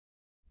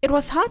It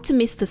was hard to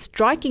miss the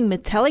striking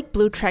metallic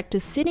blue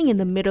tractor sitting in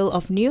the middle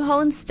of New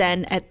Holland's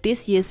stand at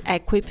this year's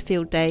AgQuip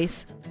Field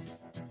Days.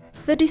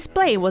 The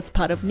display was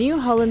part of New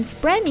Holland's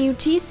brand new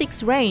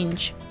T6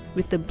 range,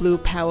 with the Blue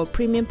Power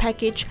Premium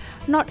package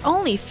not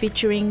only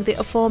featuring the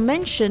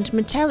aforementioned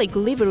metallic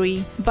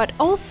livery, but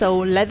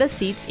also leather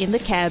seats in the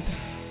cab.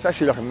 It's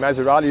actually like a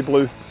Maserati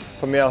blue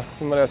from one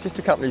of our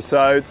sister companies,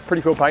 so it's a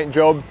pretty cool paint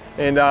job,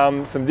 and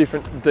some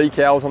different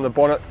decals on the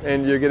bonnet,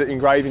 and you get it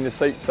engraved in the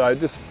seat, so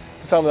just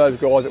for some of those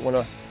guys that want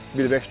a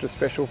bit of extra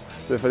special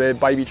for their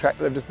baby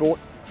tractor they've just bought.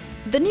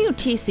 The new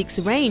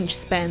T6 range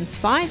spans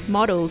 5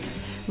 models,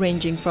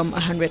 ranging from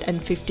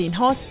 115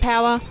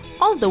 horsepower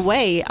all the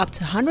way up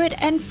to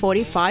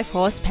 145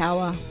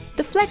 horsepower.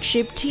 The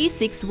flagship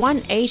T6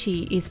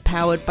 180 is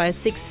powered by a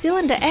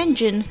 6-cylinder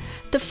engine,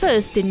 the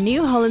first in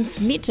New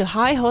Holland's mid to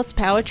high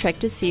horsepower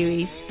tractor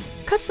series.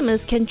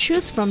 Customers can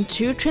choose from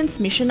 2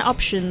 transmission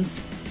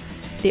options: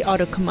 the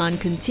Auto Command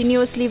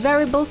continuously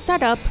variable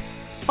setup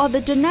or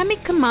the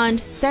Dynamic Command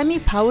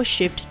semi-power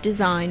shift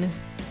design.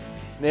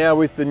 Now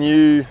with the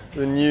new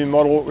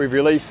model we've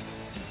released,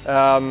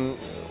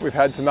 we've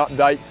had some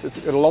updates. It's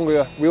got a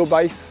longer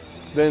wheelbase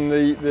than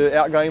the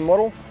outgoing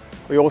model.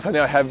 We also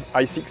now have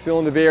a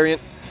 6-cylinder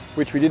variant,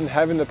 which we didn't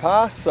have in the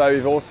past, so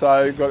we've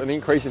also got an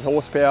increase in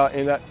horsepower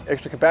in that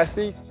extra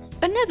capacity.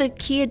 Another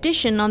key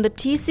addition on the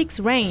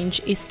T6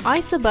 range is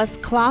Isobus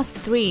Class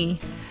 3,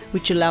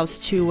 which allows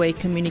two-way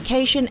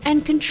communication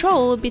and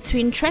control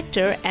between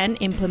tractor and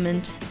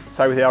implement.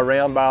 So with our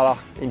round baler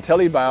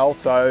IntelliBale,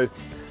 so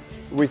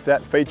with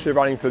that feature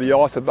running through the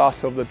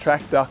Isobus of the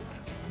tractor,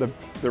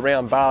 the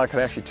round baler can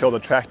actually tell the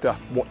tractor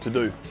what to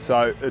do.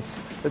 So it's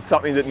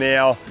something that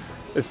now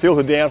it's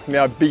filtered down from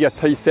our bigger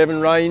T7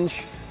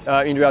 range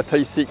into our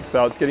T6,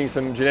 so it's getting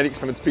some genetics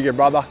from its bigger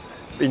brother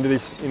into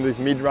this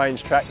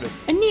mid-range tractor.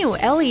 A new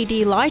LED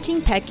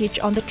lighting package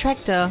on the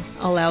tractor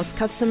allows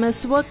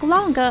customers to work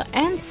longer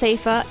and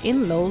safer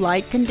in low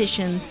light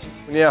conditions.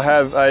 We now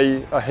have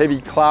a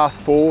heavy Class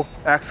 4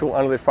 axle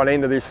under the front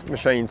end of this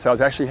machine, so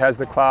it actually has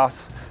the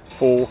Class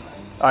 4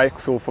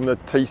 axle from the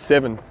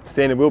T7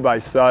 standard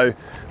wheelbase. So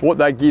what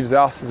that gives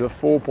us is a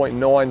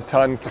 4.9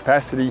 tonne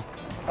capacity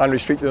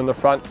unrestricted on the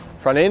front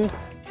end.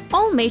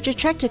 All major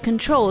tractor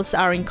controls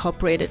are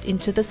incorporated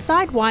into the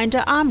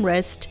Sidewinder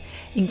armrest,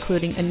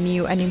 including a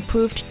new and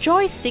improved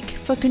joystick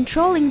for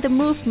controlling the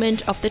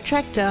movement of the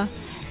tractor,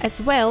 as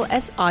well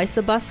as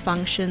Isobus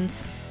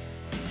functions.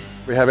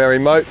 We have our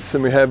remotes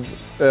and we have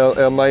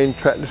our main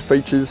tractor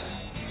features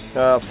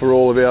for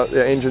all of our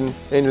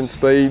engine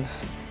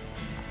speeds,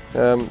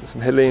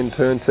 some headland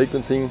turn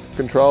sequencing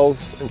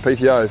controls and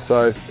PTO,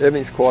 so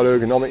everything's quite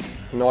ergonomic,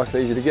 nice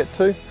and easy to get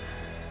to.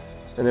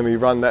 And then we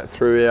run that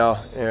through our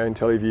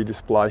IntelliView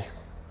display.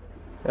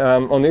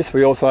 On this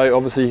we also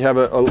obviously have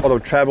a lot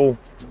of travel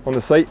on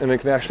the seat, and we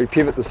can actually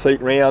pivot the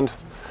seat round.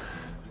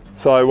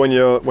 So when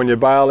you're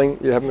baling,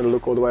 you're having to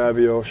look all the way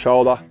over your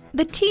shoulder.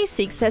 The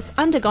T6 has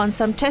undergone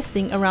some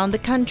testing around the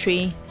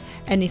country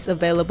and is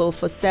available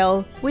for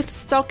sale, with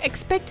stock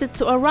expected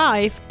to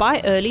arrive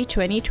by early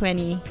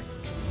 2020.